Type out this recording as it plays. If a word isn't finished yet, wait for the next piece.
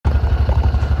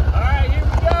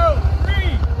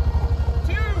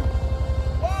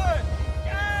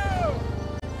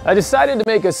I decided to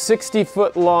make a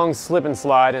 60-foot long slip and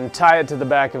slide and tie it to the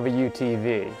back of a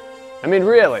UTV. I mean,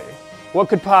 really, what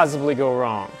could possibly go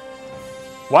wrong?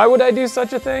 Why would I do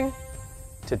such a thing?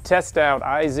 To test out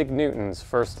Isaac Newton's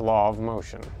first law of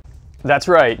motion. That's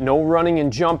right, no running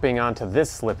and jumping onto this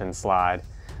slip and slide.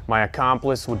 My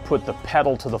accomplice would put the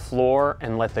pedal to the floor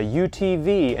and let the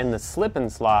UTV and the slip and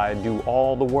slide do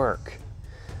all the work.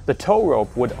 The tow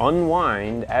rope would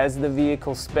unwind as the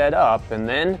vehicle sped up, and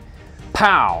then,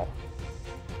 pow!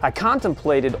 I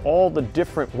contemplated all the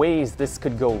different ways this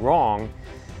could go wrong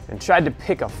and tried to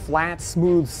pick a flat,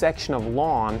 smooth section of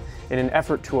lawn in an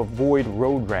effort to avoid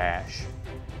road rash.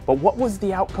 But what was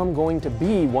the outcome going to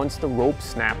be once the rope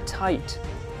snapped tight?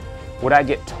 Would I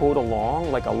get towed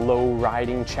along like a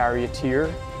low-riding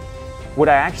charioteer? Would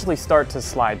I actually start to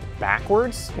slide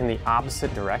backwards in the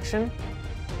opposite direction?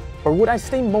 Or would I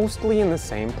stay mostly in the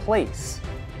same place?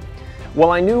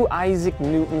 Well, I knew Isaac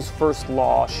Newton's first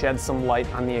law shed some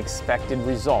light on the expected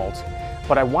result,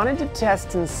 but I wanted to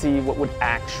test and see what would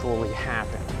actually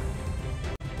happen.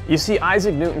 You see,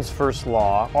 Isaac Newton's first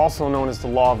law, also known as the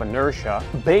law of inertia,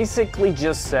 basically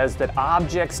just says that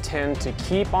objects tend to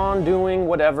keep on doing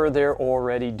whatever they're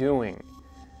already doing.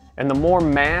 And the more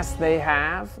mass they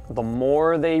have, the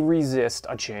more they resist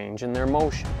a change in their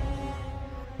motion.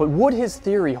 But would his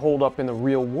theory hold up in the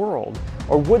real world,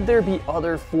 or would there be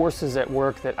other forces at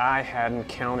work that I hadn't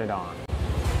counted on?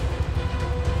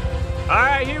 All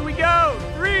right, here we go.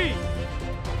 3,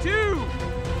 2,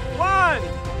 1,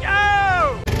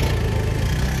 go!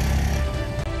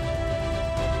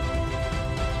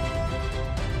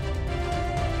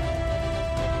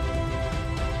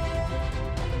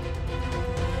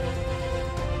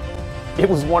 It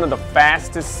was one of the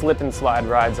fastest slip and slide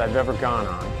rides I've ever gone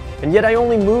on, and yet I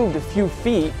only moved a few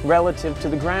feet relative to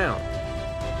the ground.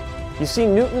 You see,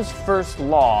 Newton's first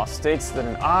law states that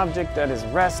an object that is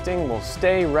resting will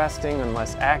stay resting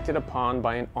unless acted upon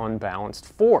by an unbalanced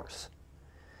force.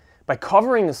 By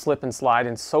covering the slip and slide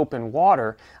in soap and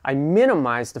water, I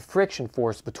minimized the friction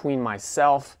force between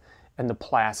myself and the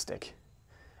plastic.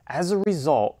 As a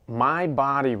result, my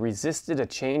body resisted a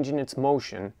change in its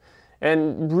motion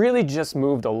and really just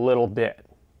moved a little bit.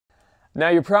 Now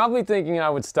you're probably thinking I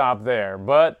would stop there,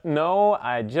 but no,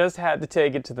 I just had to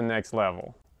take it to the next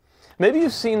level. Maybe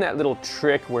you've seen that little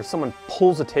trick where someone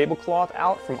pulls a tablecloth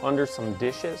out from under some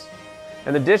dishes,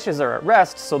 and the dishes are at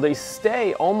rest, so they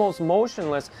stay almost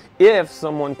motionless if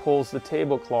someone pulls the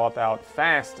tablecloth out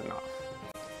fast enough.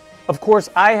 Of course,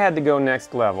 I had to go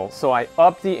next level, so I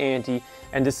upped the ante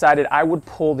and decided I would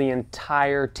pull the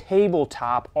entire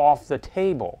tabletop off the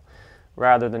table,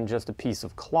 rather than just a piece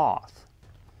of cloth.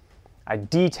 I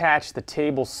detached the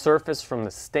table surface from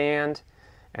the stand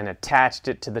and attached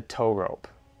it to the tow rope.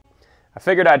 I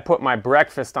figured I'd put my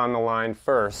breakfast on the line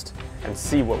first and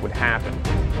see what would happen.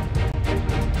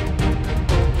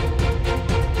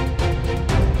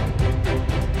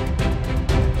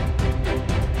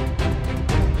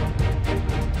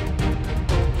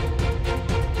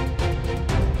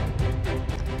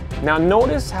 Now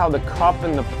notice how the cup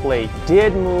and the plate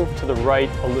did move to the right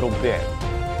a little bit.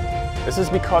 This is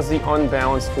because the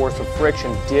unbalanced force of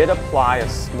friction did apply a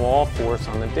small force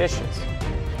on the dishes.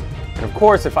 And of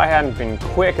course, if I hadn't been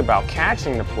quick about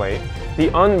catching the plate, the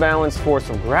unbalanced force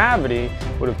of gravity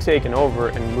would have taken over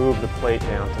and moved the plate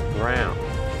down to the ground.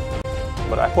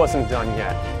 But I wasn't done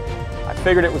yet. I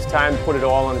figured it was time to put it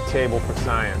all on the table for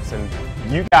science, and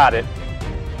you got it,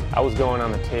 I was going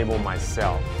on the table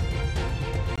myself.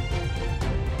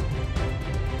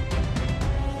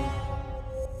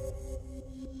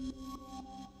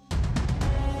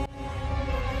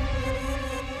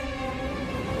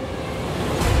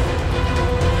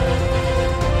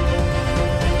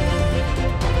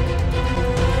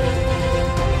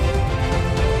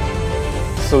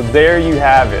 So there you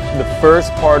have it, the first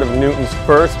part of Newton's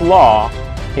first law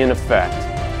in effect.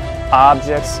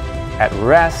 Objects at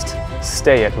rest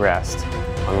stay at rest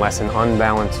unless an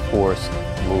unbalanced force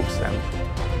moves them.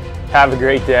 Have a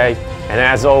great day, and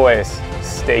as always,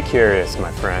 stay curious,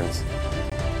 my friends.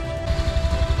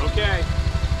 Okay,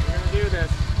 we're gonna do this.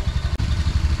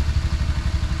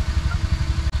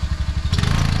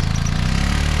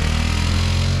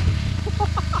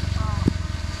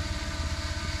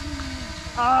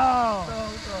 Oh!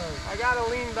 So close. I gotta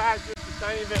lean back just a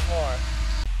tiny bit more.